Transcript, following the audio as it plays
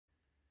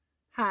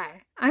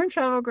Hi, I'm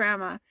Travel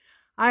Grandma.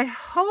 I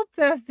hope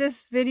that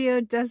this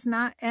video does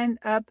not end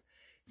up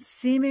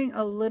seeming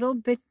a little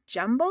bit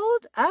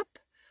jumbled up.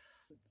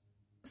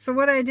 So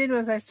what I did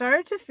was I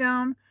started to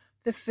film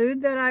the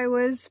food that I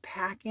was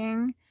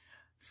packing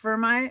for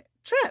my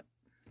trip.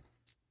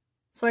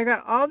 So I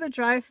got all the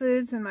dry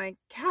foods in my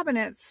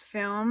cabinets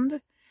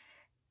filmed,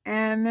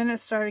 and then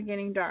it started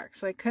getting dark.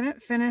 So I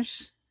couldn't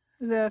finish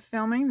the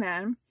filming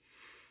then.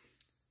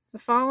 The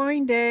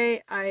following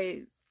day,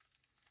 I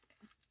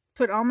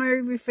put all my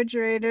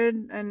refrigerated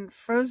and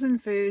frozen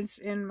foods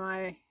in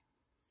my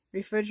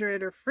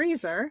refrigerator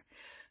freezer.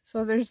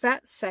 So there's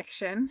that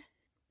section.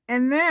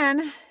 And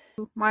then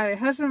my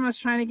husband was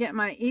trying to get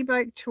my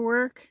e-bike to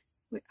work.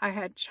 I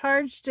had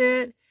charged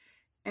it,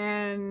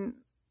 and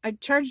I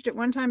charged it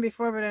one time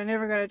before, but I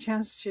never got a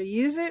chance to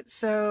use it.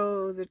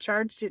 So the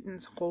charge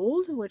didn't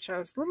hold, which I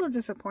was a little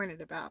disappointed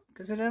about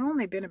because it had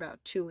only been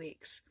about 2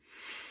 weeks.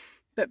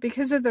 But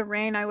because of the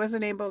rain, I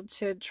wasn't able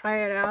to try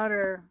it out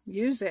or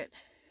use it.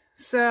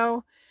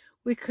 So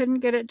we couldn't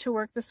get it to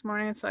work this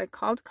morning. So I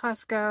called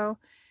Costco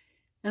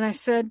and I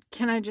said,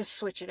 can I just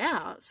switch it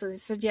out? So they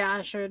said,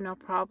 yeah, sure, no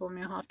problem.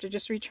 You'll have to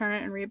just return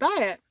it and rebuy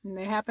it. And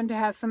they happened to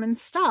have some in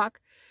stock.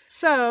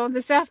 So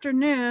this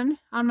afternoon,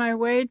 on my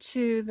way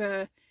to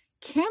the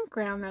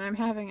campground that I'm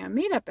having a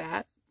meetup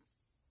at,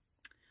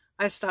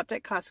 I stopped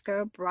at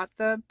Costco, brought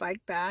the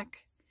bike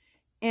back,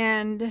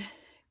 and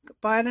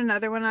bought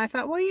another one. I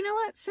thought, well, you know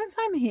what? Since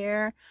I'm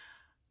here,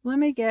 let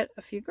me get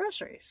a few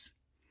groceries.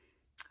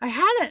 I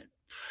had it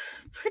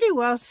pretty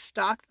well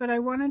stocked, but I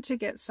wanted to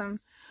get some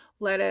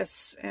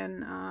lettuce,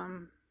 and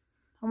I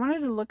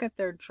wanted to look at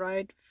their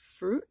dried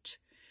fruit.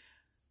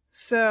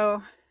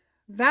 So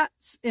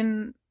that's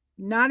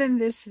not in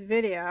this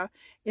video.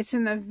 It's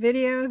in the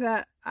video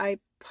that I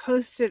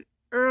posted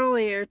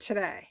earlier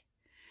today.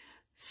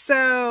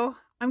 So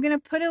I'm going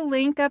to put a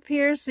link up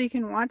here so you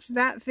can watch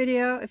that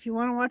video. If you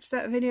want to watch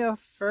that video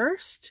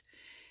first,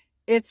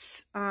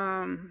 it's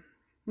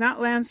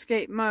not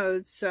landscape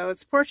mode, so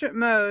it's portrait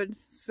mode,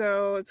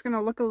 so it's going to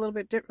look a little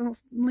bit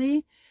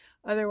differently.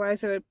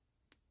 Otherwise I would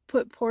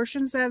put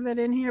portions of it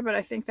in here, but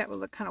I think that would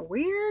look kind of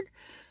weird.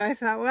 I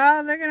thought,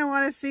 well, they're going to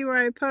want to see where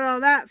I put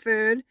all that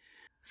food,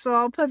 so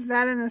I'll put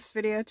that in this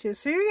video too.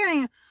 So you're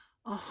getting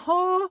a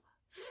whole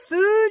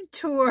food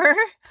tour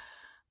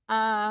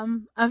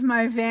of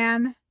my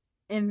van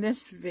in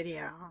this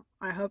video.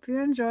 I hope you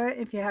enjoy it.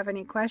 If you have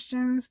any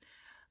questions,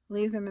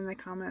 leave them in the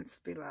comments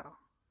below.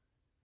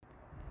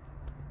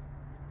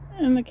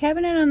 In the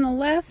cabinet on the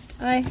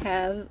left, I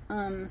have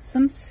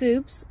some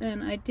soups,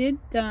 and I did,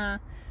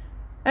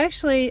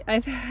 actually,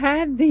 I've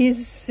had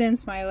these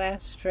since my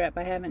last trip.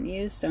 I haven't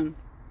used them.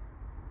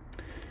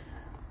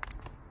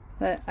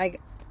 But I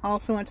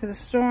also went to the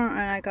store and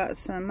I got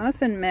some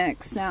muffin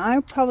mix. Now, I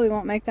probably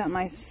won't make that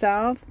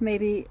myself.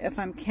 Maybe if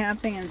I'm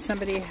camping and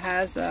somebody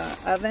has an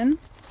oven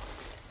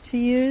to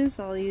use,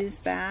 I'll use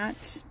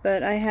that.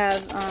 But I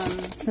have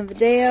some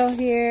video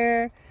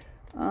here,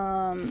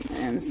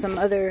 and some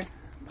other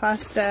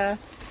pasta,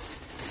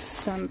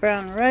 some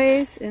brown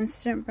rice,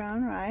 instant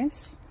brown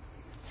rice.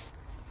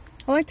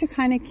 I like to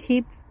kind of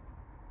keep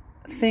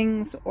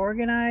things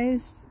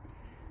organized.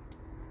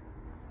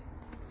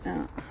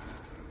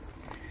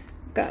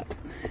 Got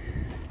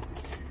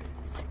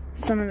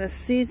some of the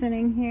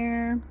seasoning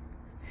here.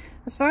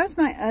 As far as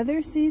my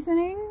other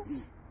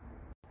seasonings,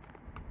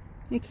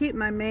 I keep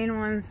my main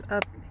ones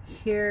up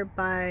here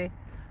by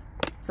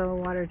the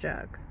water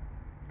jug.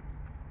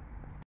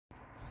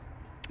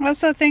 I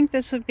also think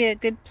this would be a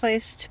good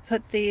place to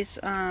put these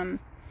tuna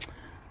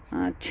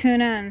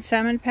and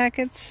salmon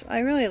packets.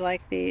 I really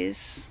like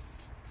these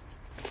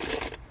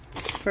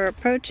for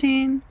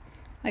protein.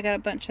 I got a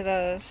bunch of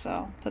those, so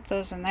I'll put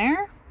those in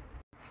there.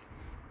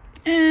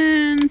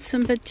 And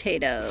some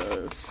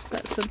potatoes.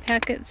 Got some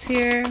packets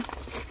here.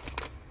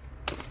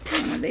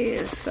 One of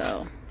these,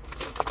 so.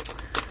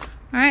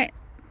 Alright.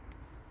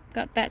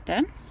 Got that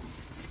done.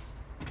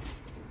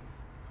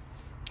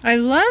 I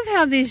love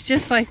how these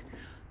just like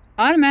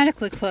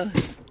automatically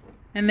close,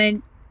 and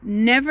they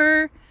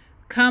never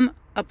come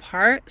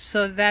apart,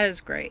 so that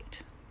is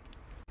great.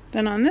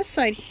 Then on this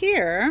side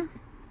here,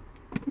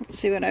 let's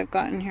see what I've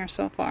gotten here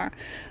so far.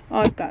 Oh,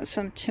 I've got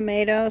some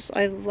tomatoes.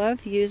 I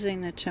love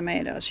using the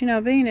tomatoes. You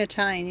know, being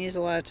Italian, you use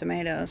a lot of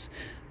tomatoes.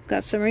 I've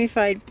got some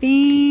refried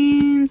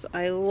beans.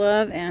 I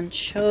love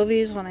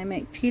anchovies when I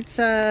make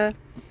pizza.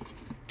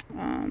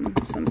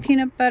 Some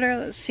peanut butter.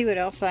 Let's see what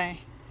else I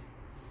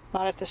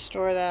bought at the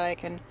store that I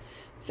can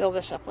fill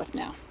this up with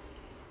now.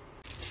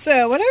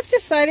 So what I've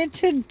decided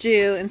to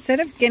do, instead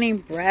of getting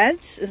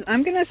breads, is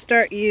I'm going to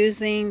start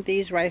using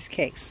these rice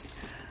cakes.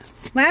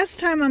 Last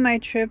time on my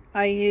trip,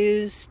 I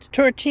used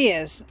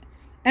tortillas,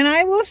 and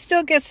I will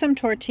still get some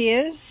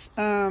tortillas.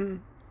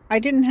 I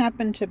didn't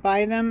happen to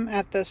buy them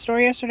at the store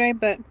yesterday,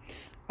 but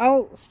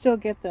I'll still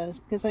get those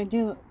because I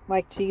do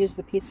like to use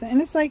the pizza.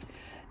 And it's like,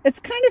 it's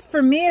kind of,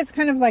 for me, it's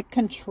kind of like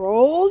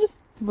controlled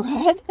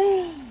bread.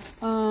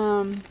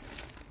 Because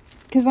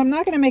I'm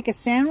not going to make a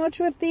sandwich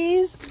with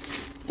these.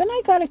 Then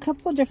I got a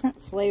couple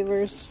different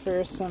flavors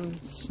for some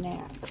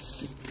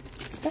snacks.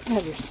 It's got to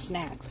have your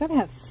snacks. Got to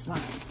have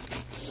fun.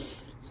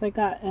 So I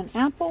got an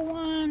apple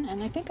one,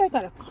 and I think I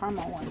got a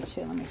caramel one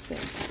too. Let me see.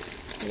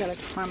 I got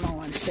a caramel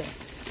one too.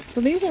 So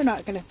these are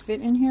not going to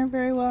fit in here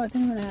very well. I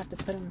think I'm going to have to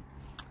put them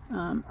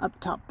up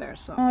top there.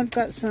 So I've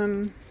got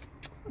some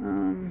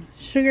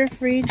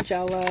sugar-free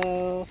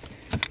Jell-O.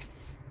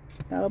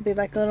 That'll be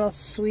like a little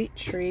sweet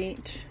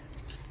treat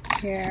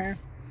here.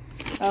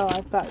 Oh,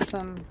 I've got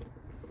some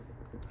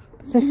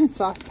different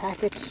sauce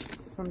package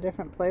from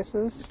different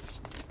places.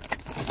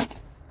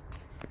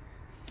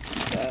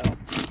 So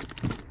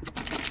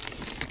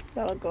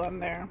that'll go in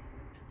there.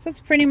 So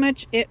that's pretty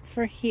much it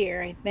for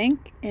here, I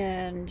think.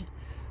 And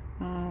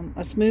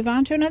let's move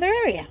on to another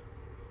area.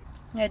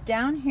 Now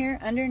down here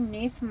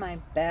underneath my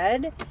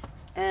bed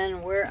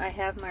and where I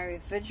have my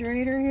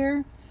refrigerator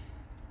here,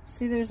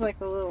 see there's like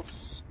a little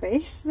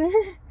space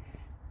there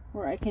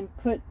where I can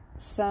put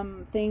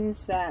some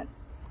things that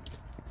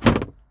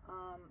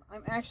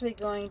I'm actually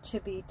going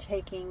to be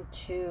taking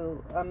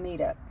to a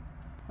meetup.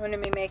 I'm going to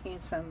be making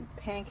some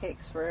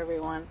pancakes for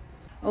everyone.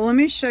 Well, let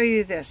me show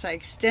you this. I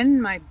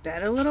extend my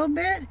bed a little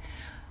bit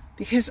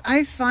because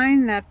I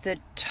find that the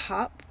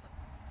top,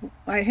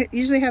 I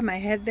usually have my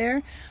head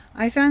there.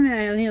 I found that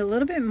I need a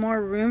little bit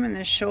more room in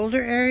the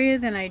shoulder area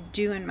than I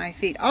do in my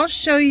feet. I'll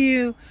show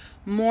you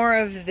more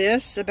of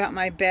this about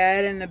my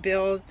bed and the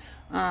build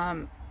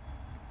when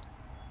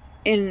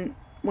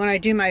I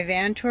do my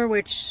van tour,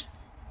 which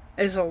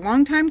is a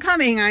long time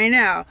coming, I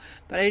know,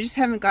 but I just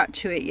haven't got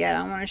to it yet.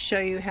 I want to show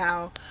you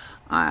how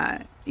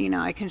you know,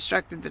 I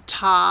constructed the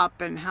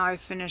top and how I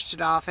finished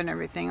it off and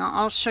everything.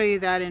 I'll show you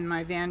that in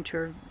my van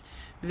tour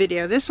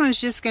video. This one's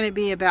just going to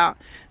be about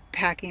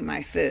packing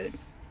my food.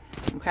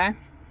 Okay,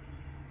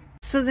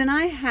 so then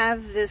I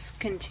have this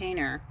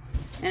container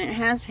and it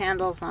has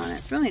handles on it.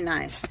 It's really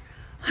nice.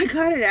 I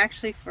got it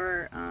actually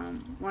for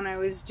when I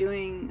was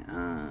doing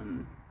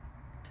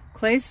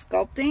clay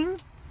sculpting.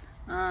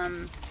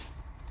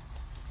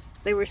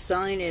 They were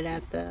selling it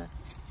at the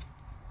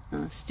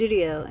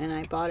studio, and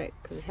I bought it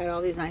because it had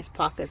all these nice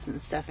pockets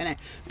and stuff in it.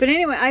 But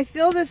anyway, I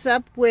fill this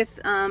up with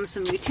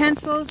some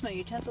utensils. My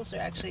utensils are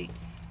actually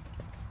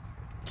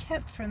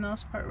kept for the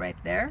most part right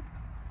there,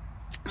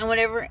 and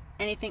whatever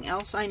anything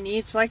else I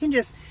need, so I can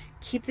just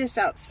keep this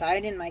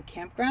outside in my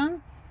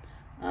campground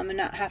and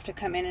not have to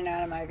come in and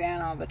out of my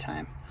van all the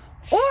time.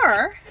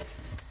 Or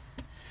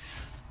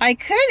I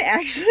could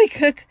actually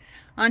cook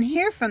on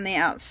here from the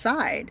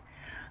outside.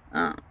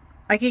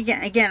 Like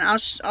again, I'll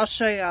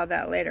show you all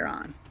that later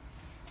on.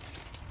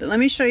 But let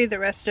me show you the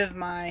rest of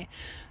my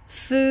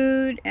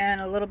food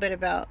and a little bit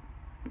about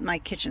my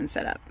kitchen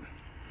setup.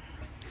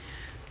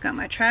 Got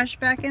my trash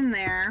back in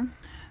there.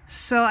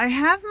 So I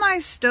have my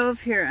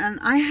stove here, and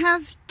I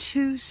have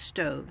two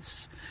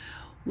stoves.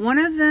 One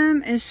of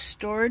them is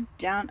stored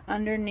down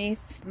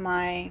underneath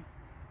my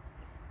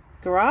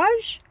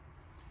garage,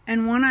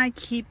 and one I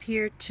keep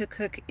here to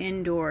cook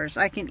indoors.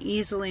 I can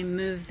easily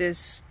move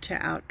this to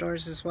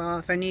outdoors as well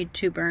if I need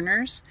two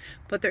burners,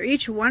 but they're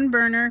each one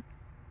burner.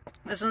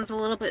 This one's a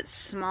little bit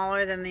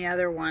smaller than the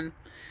other one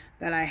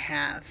that I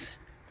have.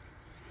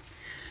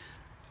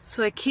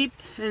 So I keep,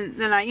 and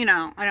then I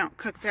don't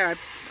cook there.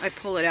 I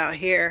pull it out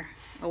here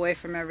away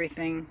from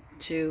everything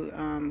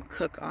to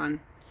cook on.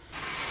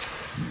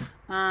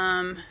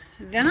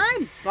 Then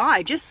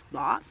I just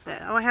bought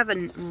that. Oh, I have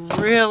a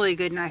really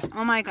good knife.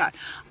 Oh my God.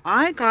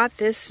 I got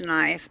this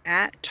knife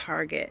at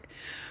Target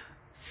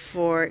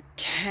for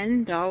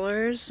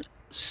 $10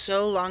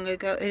 so long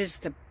ago. It is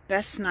the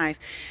best knife.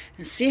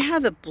 And see how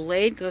the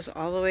blade goes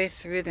all the way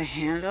through the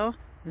handle?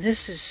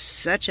 This is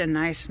such a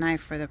nice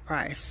knife for the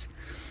price.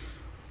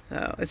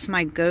 So it's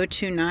my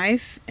go-to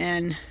knife,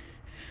 and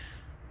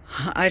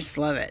I just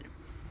love it.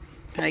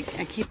 But I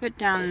keep it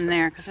down in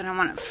there because I don't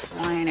want it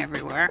flying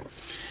everywhere.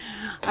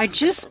 I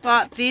just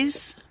bought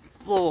these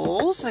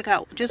bowls. I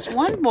got just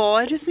one bowl.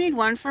 I just need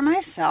one for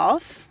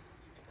myself.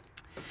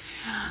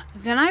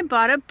 Then I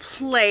bought a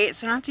plate,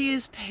 so I don't have to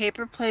use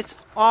paper plates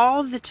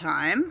all the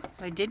time.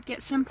 So I did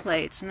get some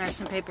plates, and there's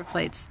some paper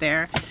plates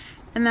there.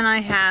 And then I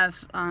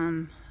have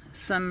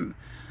some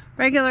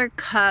regular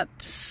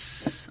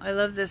cups. I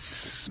love this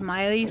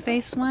smiley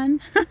face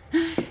one.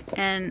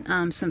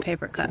 And some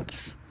paper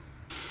cups.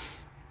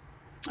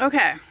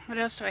 Okay, what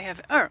else do I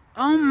have?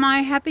 Oh, my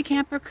Happy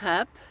Camper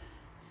cup.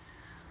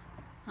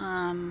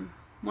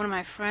 One of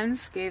my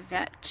friends gave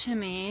that to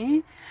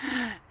me.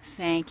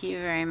 Thank you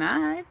very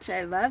much.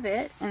 I love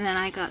it. And then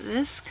I got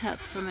this cup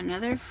from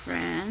another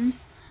friend.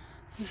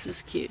 This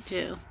is cute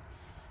too.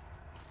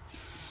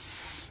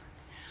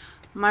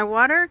 My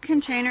water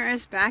container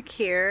is back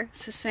here.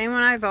 It's the same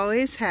one I've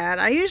always had.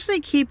 I usually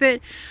keep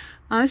it,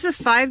 this is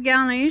a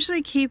 5-gallon. I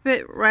usually keep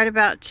it right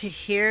about to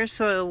here,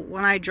 so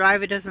when I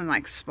drive it doesn't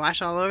like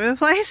splash all over the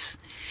place.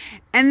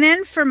 And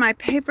then for my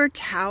paper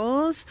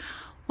towels,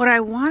 what I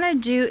want to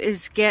do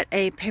is get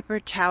a paper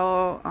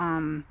towel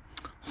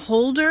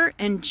holder,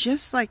 and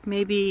just like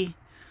maybe,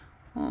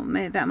 well,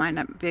 maybe that might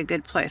not be a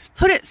good place.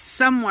 Put it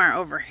somewhere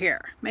over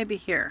here, maybe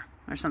here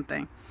or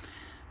something,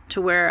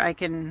 to where I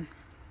can,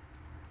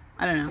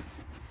 I don't know.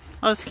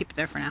 I'll just keep it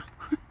there for now.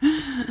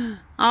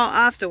 I'll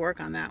have to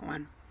work on that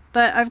one.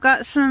 But I've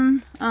got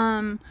some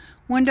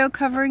window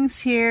coverings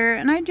here,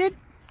 and I did,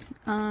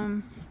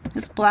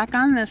 it's black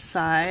on this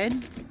side.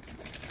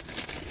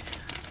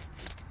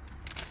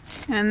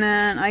 And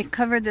then I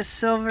covered the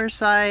silver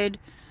side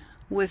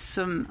with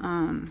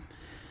some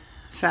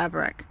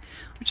fabric,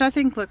 which I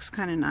think looks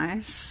kind of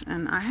nice.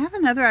 And I have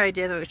another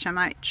idea which I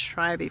might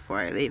try before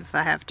I leave if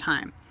I have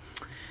time.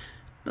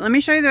 But let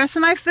me show you the rest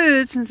of my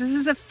food, since this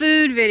is a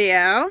food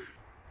video.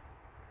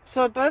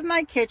 So above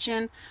my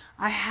kitchen,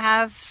 I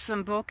have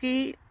some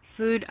bulky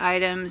food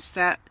items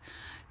that,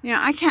 you know,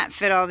 I can't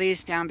fit all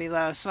these down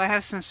below. So I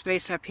have some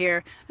space up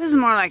here. This is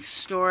more like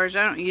storage.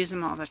 I don't use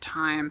them all the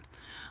time.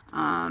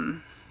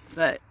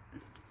 But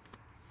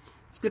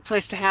it's a good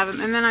place to have them.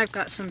 And then I've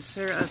got some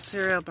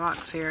cereal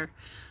box here.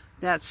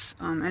 That's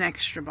an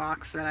extra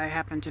box that I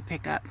happen to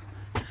pick up.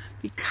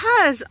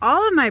 Because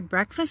all of my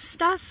breakfast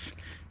stuff,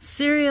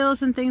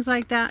 cereals and things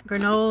like that,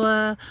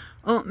 granola,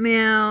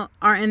 oatmeal,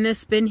 are in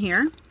this bin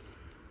here.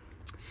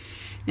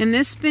 In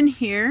this bin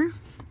here,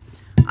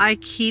 I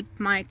keep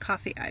my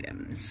coffee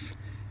items.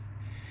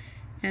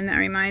 And that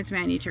reminds me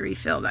I need to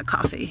refill that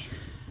coffee.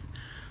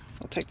 So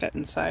I'll take that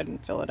inside and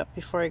fill it up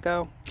before I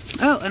go.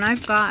 Oh, and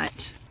I've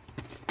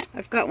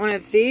got one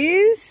of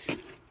these.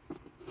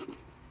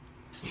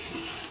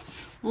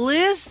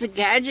 Liz, the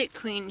gadget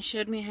queen,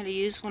 showed me how to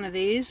use one of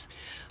these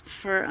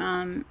for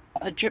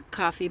a drip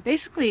coffee.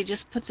 Basically, you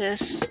just put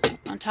this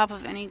on top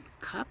of any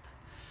cup.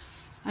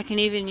 I can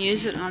even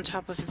use it on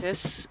top of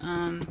this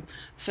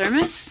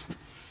thermos.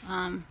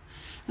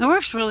 It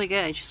works really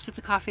good. You just put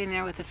the coffee in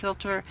there with a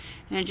filter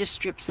and it just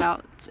drips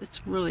out.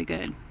 It's really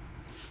good.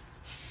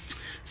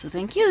 So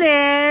thank you,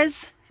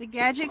 Liz, the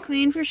gadget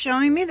queen, for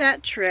showing me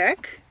that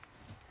trick.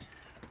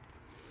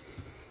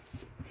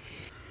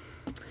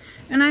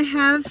 And I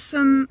have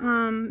some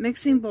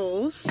mixing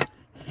bowls.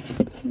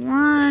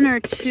 1 or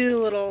 2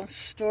 little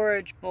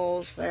storage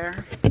bowls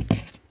there.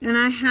 And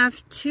I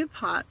have 2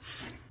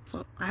 pots.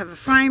 So I have a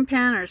frying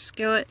pan or a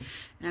skillet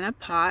and a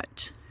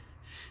pot,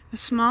 a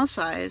small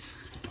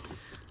size.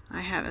 I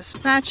have a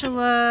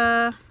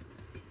spatula,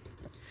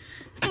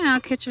 you know,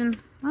 kitchen.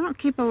 I don't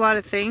keep a lot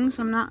of things.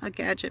 I'm not a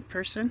gadget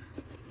person.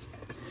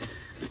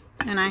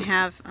 And I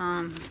have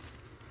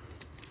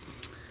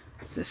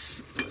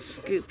this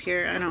scoop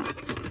here. I don't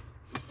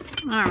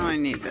really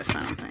need this, I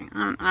don't think.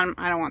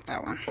 I don't want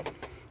that one.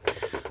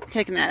 I'm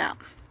taking that out.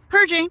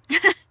 Purging.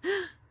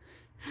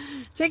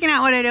 Taking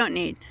out what I don't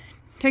need.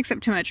 Takes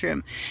up too much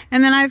room.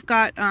 And then I've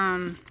got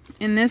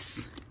in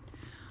this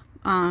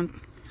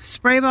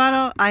spray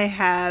bottle, I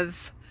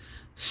have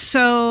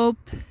soap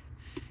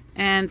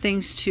and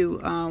things to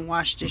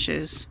wash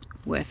dishes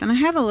with. And I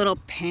have a little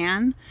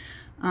pan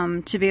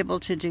to be able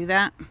to do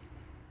that.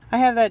 I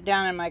have that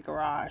down in my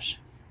garage,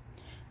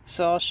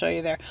 so I'll show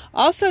you there.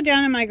 Also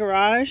down in my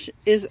garage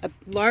is a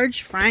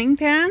large frying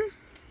pan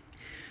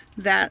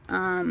that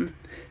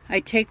I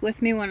take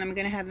with me when I'm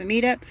going to have a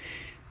meetup,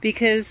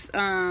 because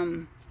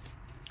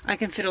I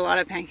can fit a lot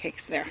of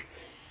pancakes there.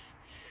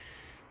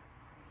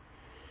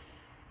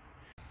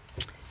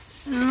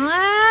 And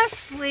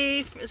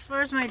lastly, as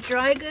far as my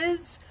dry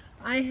goods,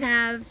 I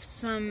have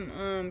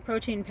some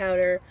protein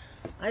powder.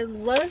 I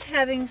love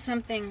having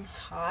something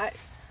hot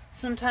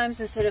sometimes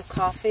instead of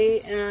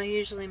coffee, and I'll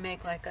usually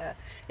make like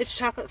it's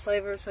chocolate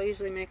flavored, so I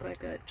usually make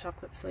like a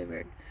chocolate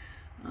flavored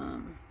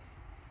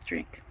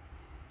drink.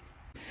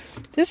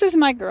 This is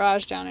my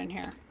garage down in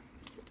here.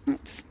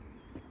 Oops.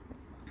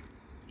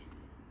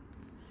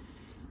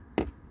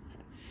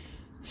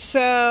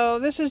 So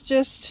this is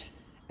just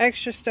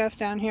extra stuff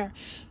down here.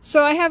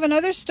 So I have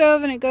another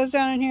stove and it goes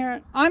down in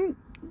here. I'm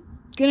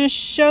gonna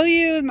show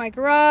you my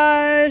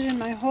garage and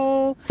my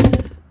whole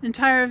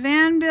entire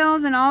van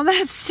build and all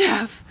that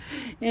stuff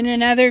in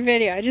another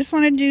video. I just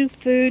want to do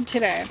food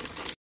today.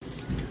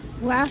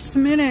 Last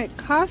minute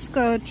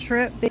Costco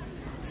trip.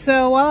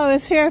 So while I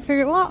was here, I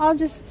figured, well, I'll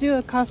just do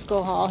a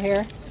Costco haul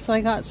here. So I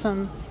got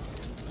some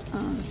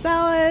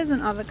salads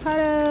and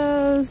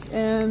avocados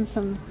and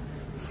some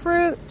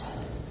fruit.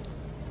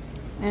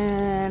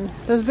 And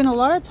there's been a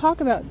lot of talk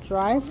about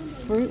dry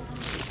fruit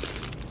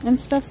and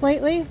stuff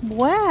lately.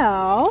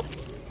 Well,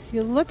 if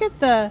you look at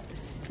the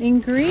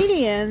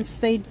ingredients,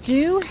 they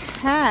do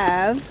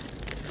have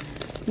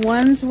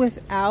ones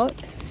without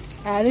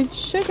added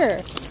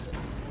sugar.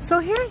 So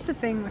here's the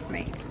thing with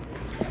me.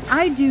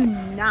 I do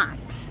not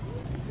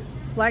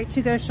like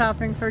to go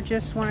shopping for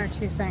just 1 or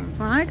 2 things.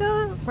 When I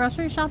go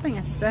grocery shopping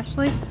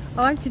especially,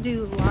 I like to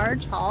do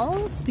large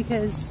hauls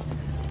because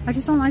I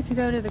just don't like to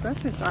go to the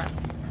grocery store.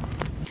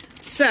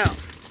 So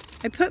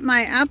I put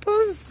my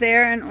apples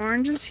there and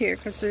oranges here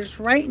because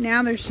right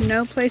now there's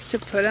no place to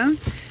put them.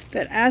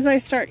 But as I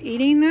start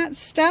eating that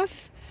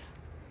stuff,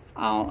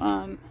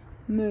 I'll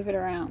move it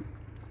around.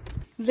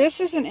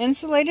 This is an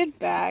insulated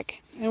bag,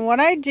 and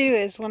what I do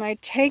is when I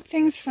take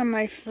things from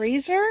my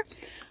freezer,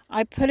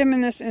 I put them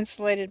in this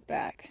insulated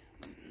bag.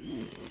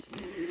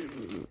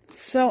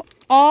 So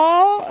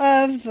all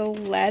of the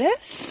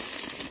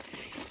lettuce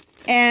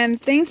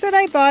And things that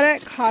I bought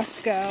at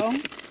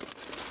Costco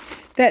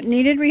that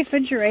needed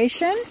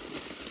refrigeration,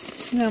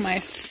 you know, my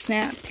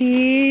snap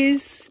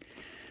peas,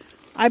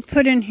 I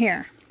put in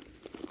here.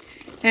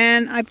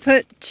 And I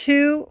put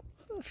 2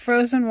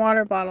 frozen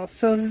water bottles,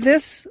 so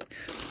this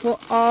will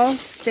all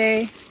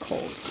stay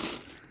cold.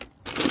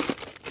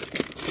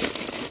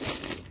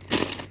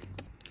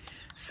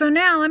 So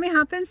now let me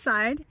hop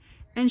inside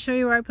and show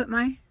you where I put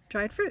my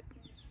dried fruit.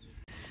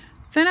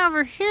 Then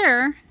over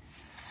here,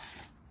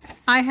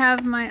 I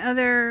have my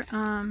other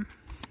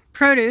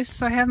produce.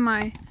 So I have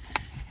my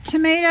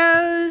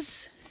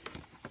tomatoes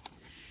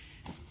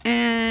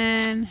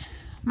and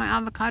my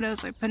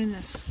avocados I put in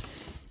this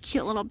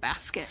cute little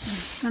basket.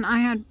 And I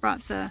had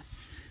brought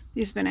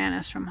these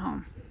bananas from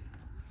home.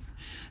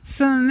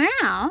 So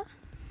now,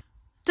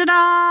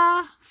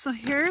 ta-da! So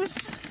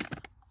here's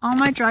all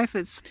my dry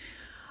foods.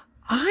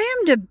 I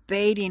am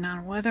debating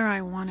on whether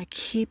I want to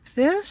keep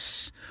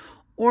this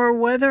or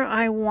whether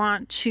I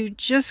want to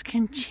just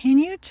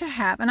continue to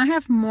have, and I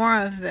have more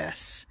of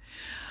this,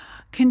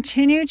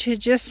 continue to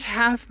just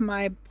have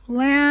my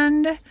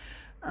bland,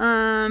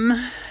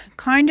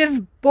 kind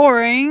of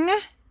boring,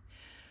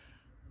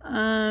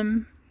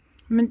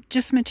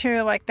 just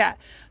material like that.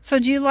 So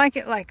do you like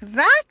it like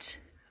that,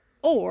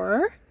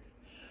 or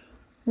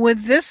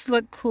would this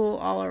look cool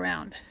all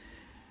around?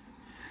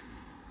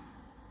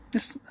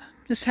 Just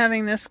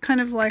having this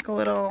kind of like a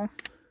little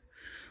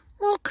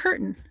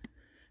curtain.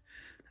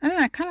 I don't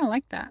know, I kind of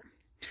like that.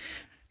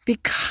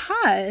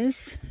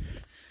 Because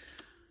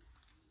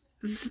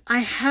I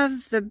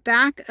have the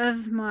back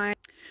of my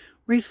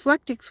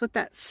Reflectix with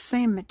that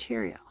same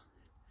material.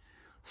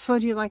 So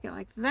do you like it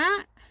like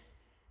that?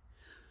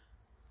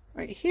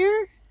 Right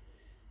here?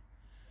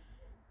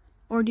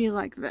 Or do you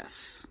like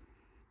this?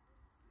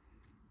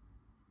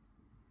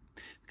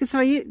 Because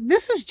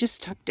this is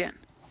just tucked in.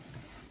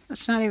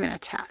 It's not even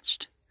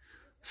attached.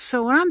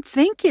 So what I'm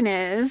thinking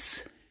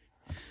is,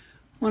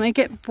 when I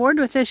get bored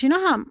with this, you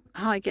know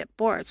how I get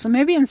bored. So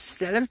maybe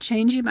instead of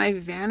changing my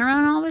van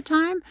around all the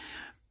time,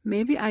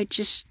 maybe I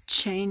just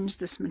change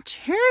this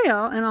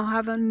material and I'll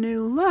have a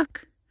new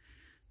look.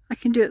 I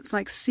can do it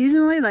like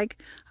seasonally.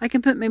 Like I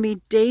can put maybe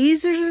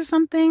daisies or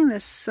something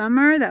this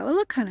summer. That would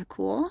look kind of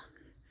cool.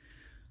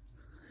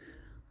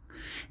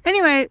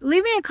 Anyway,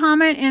 leave me a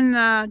comment in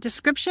the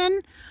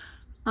description.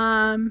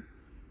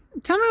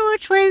 Tell me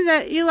which way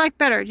that you like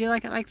better. Do you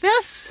like it like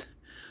this?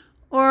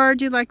 Or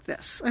do you like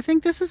this? I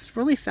think this is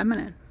really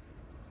feminine.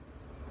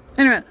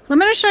 Anyway, let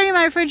me show you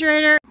my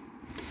refrigerator.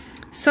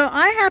 So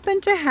I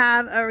happen to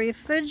have a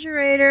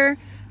refrigerator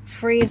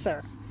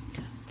freezer.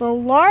 The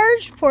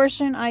large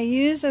portion I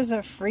use as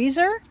a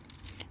freezer.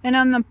 And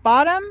on the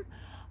bottom,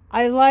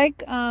 I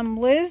like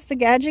Liz, the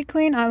Gadget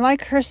Queen. I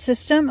like her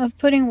system of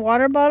putting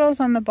water bottles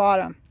on the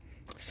bottom.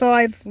 So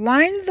I've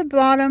lined the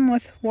bottom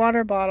with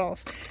water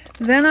bottles.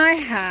 Then I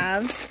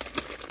have,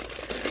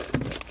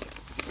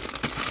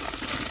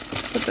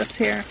 put this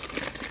here,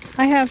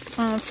 I have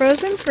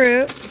frozen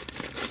fruit,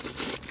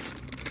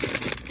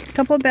 a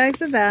couple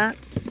bags of that.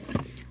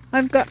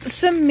 I've got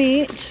some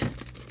meat.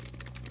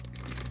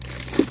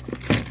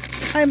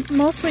 I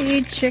mostly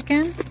eat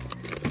chicken,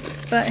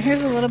 but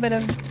here's a little bit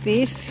of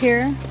beef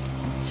here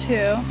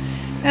too.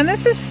 And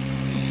this is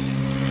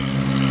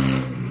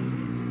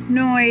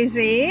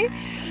noisy.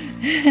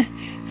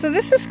 So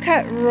this is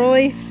cut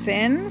really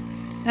thin,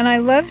 and I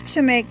love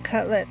to make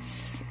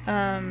cutlets,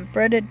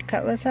 breaded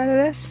cutlets out of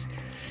this,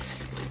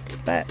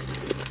 but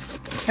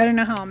I don't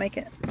know how I'll make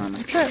it on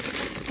my trip.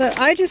 But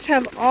I just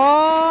have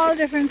all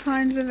different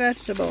kinds of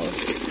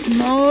vegetables,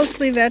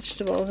 mostly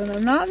vegetables, and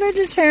I'm not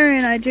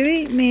vegetarian, I do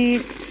eat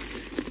meat.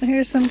 So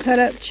here's some cut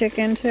up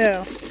chicken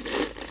too,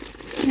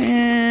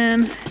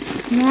 and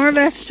more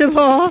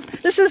vegetable.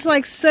 This is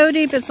like so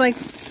deep, it's like,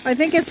 I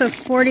think it's a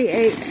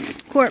 48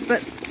 quart,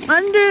 but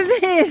under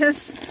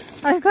this,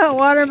 I've got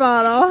water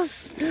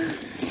bottles.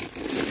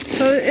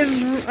 So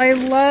I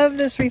love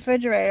this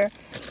refrigerator.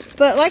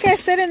 But like I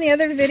said in the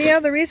other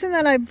video, the reason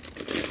that I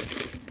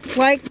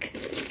like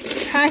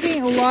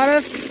packing a lot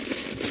of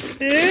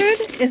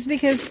food is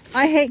because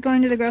I hate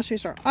going to the grocery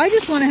store. I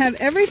just want to have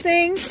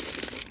everything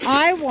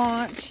I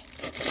want,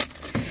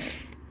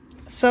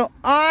 so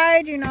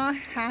I do not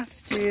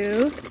have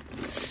to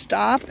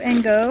stop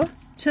and go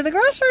to the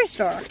grocery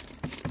store.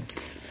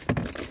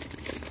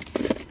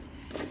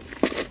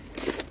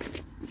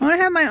 I want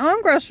to have my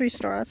own grocery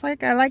store. It's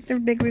like I like the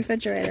big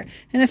refrigerator.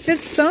 And it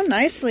fits so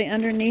nicely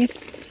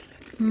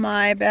underneath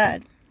my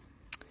bed.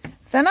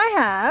 Then I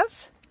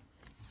have,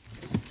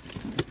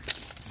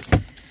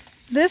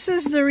 this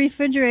is the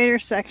refrigerator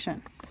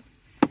section.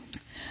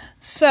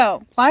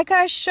 So, like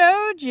I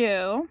showed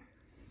you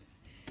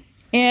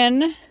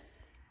in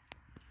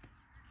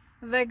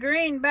the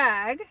green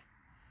bag,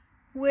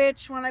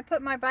 which when I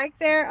put my bike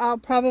there, I'll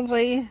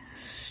probably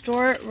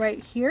store it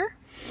right here.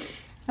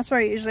 That's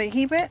where I usually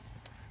keep it.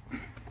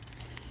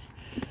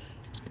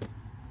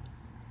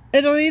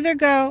 It'll either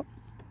go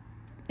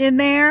in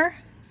there,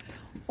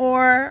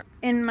 or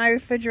in my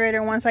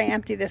refrigerator once I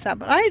empty this out.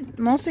 But I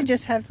mostly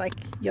just have like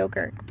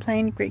yogurt,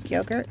 plain Greek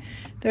yogurt.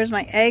 There's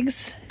my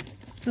eggs.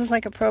 This is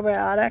like a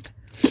probiotic.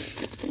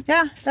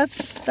 Yeah,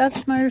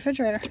 that's my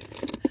refrigerator.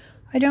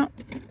 I don't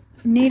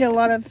need a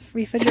lot of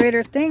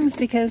refrigerator things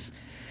because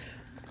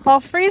I'll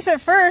freeze it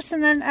first,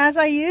 and then as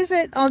I use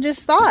it, I'll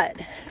just thaw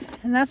it.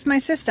 And that's my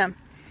system.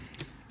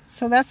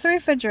 So that's the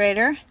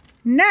refrigerator.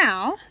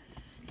 Now,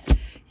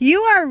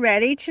 you are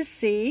ready to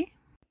see.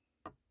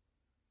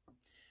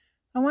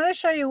 I want to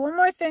show you one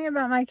more thing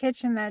about my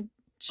kitchen that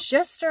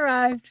just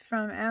arrived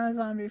from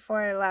Amazon before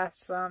I left,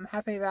 so I'm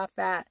happy about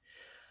that.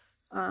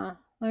 Let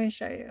me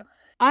show you.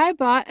 I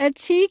bought a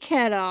tea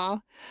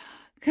kettle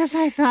because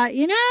I thought,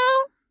 you know,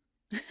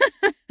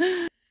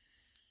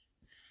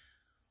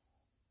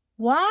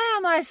 why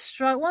am I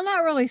struggling? Well,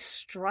 not really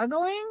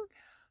struggling,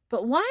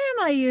 but why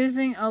am I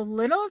using a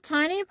little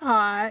tiny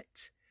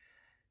pot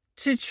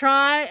to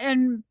try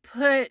and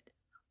put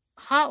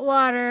hot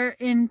water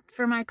in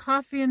for my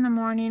coffee in the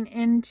morning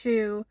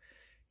into,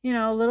 you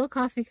know, a little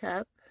coffee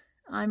cup?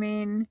 I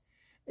mean,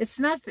 it's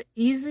not the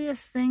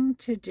easiest thing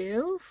to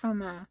do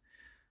from a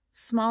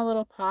small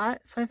little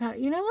pot. So I thought,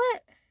 you know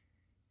what?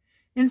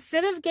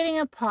 Instead of getting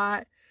a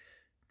pot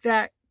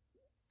that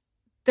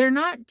they're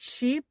not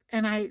cheap,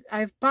 and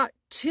I've bought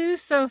 2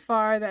 so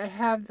far that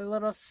have the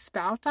little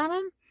spout on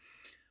them.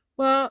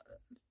 Well,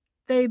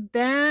 they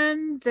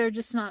bend, they're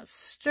just not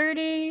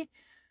sturdy.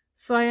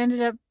 So I ended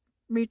up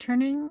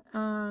returning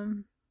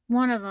one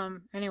of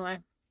them anyway.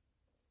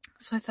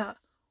 So I thought,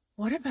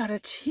 what about a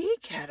tea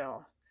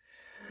kettle?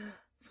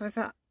 So I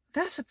thought,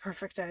 that's a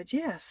perfect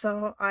idea.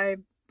 So I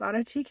bought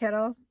a tea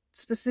kettle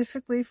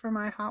specifically for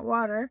my hot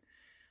water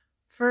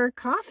for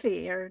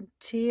coffee or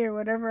tea or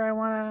whatever I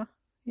want to,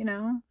 you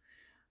know,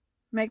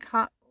 make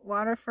hot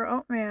water for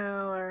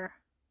oatmeal. Or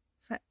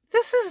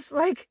this is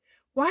like,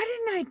 why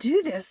didn't I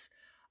do this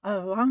a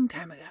long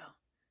time ago?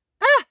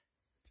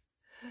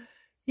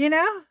 You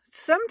know,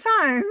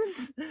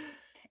 sometimes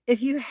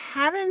if you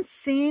haven't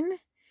seen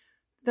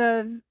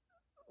the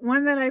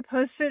one that I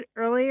posted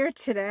earlier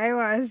today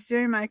where I was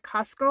doing my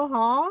Costco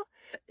haul,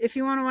 if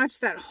you want to watch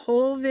that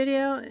whole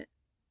video,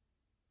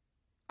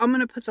 I'm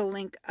going to put the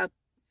link up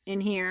in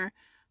here.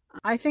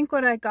 I think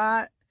what I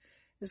got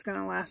is going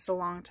to last a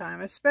long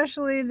time,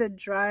 especially the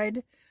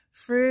dried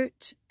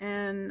fruit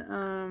and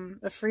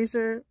the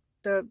freezer.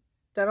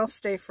 That'll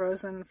stay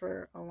frozen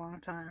for a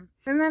long time.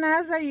 And then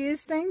as I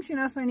use things, you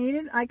know, if I need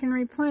it, I can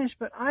replenish.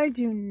 But I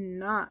do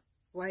not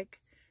like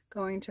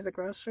going to the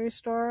grocery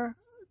store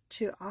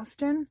too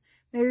often.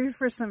 Maybe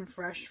for some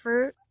fresh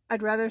fruit.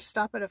 I'd rather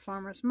stop at a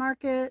farmer's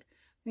market,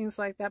 things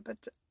like that.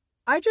 But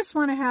I just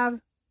want to have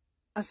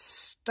a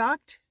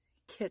stocked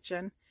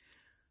kitchen.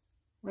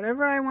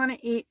 Whatever I want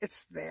to eat,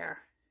 it's there.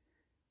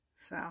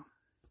 So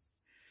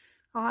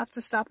I'll have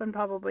to stop and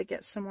probably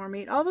get some more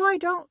meat. Although I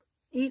don't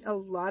eat a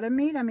lot of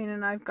meat. I mean,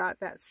 and I've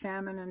got that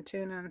salmon and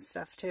tuna and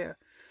stuff too.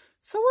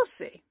 So we'll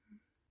see.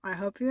 I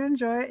hope you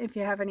enjoy it. If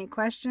you have any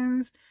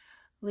questions,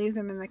 leave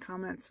them in the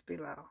comments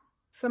below.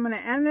 So I'm going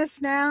to end this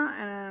now.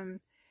 And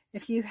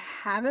if you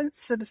haven't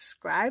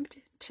subscribed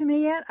to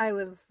me yet, I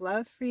would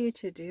love for you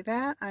to do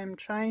that. I'm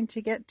trying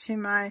to get to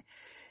my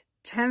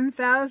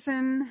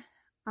 10,000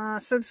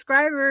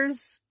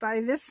 subscribers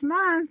by this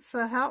month.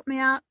 So help me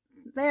out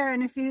there.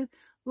 And if you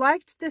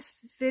liked this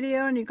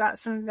video and you got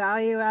some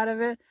value out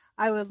of it,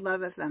 I would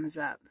love a thumbs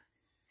up.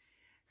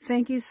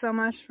 Thank you so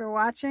much for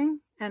watching,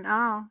 and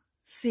I'll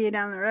see you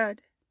down the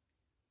road.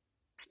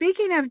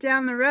 Speaking of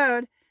down the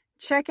road,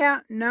 check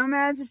out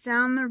Nomads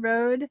Down the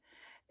Road.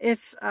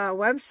 It's a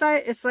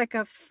website. It's like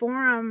a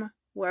forum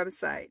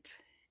website.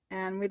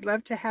 And we'd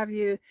love to have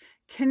you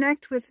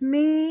connect with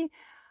me,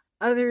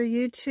 other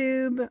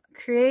YouTube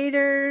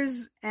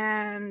creators,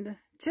 and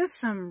just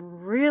some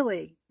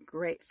really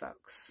great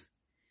folks.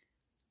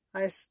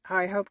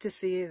 I hope to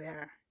see you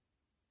there.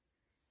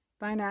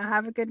 Bye now.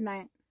 Have a good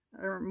night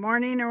or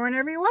morning or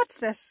whenever you watch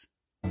this.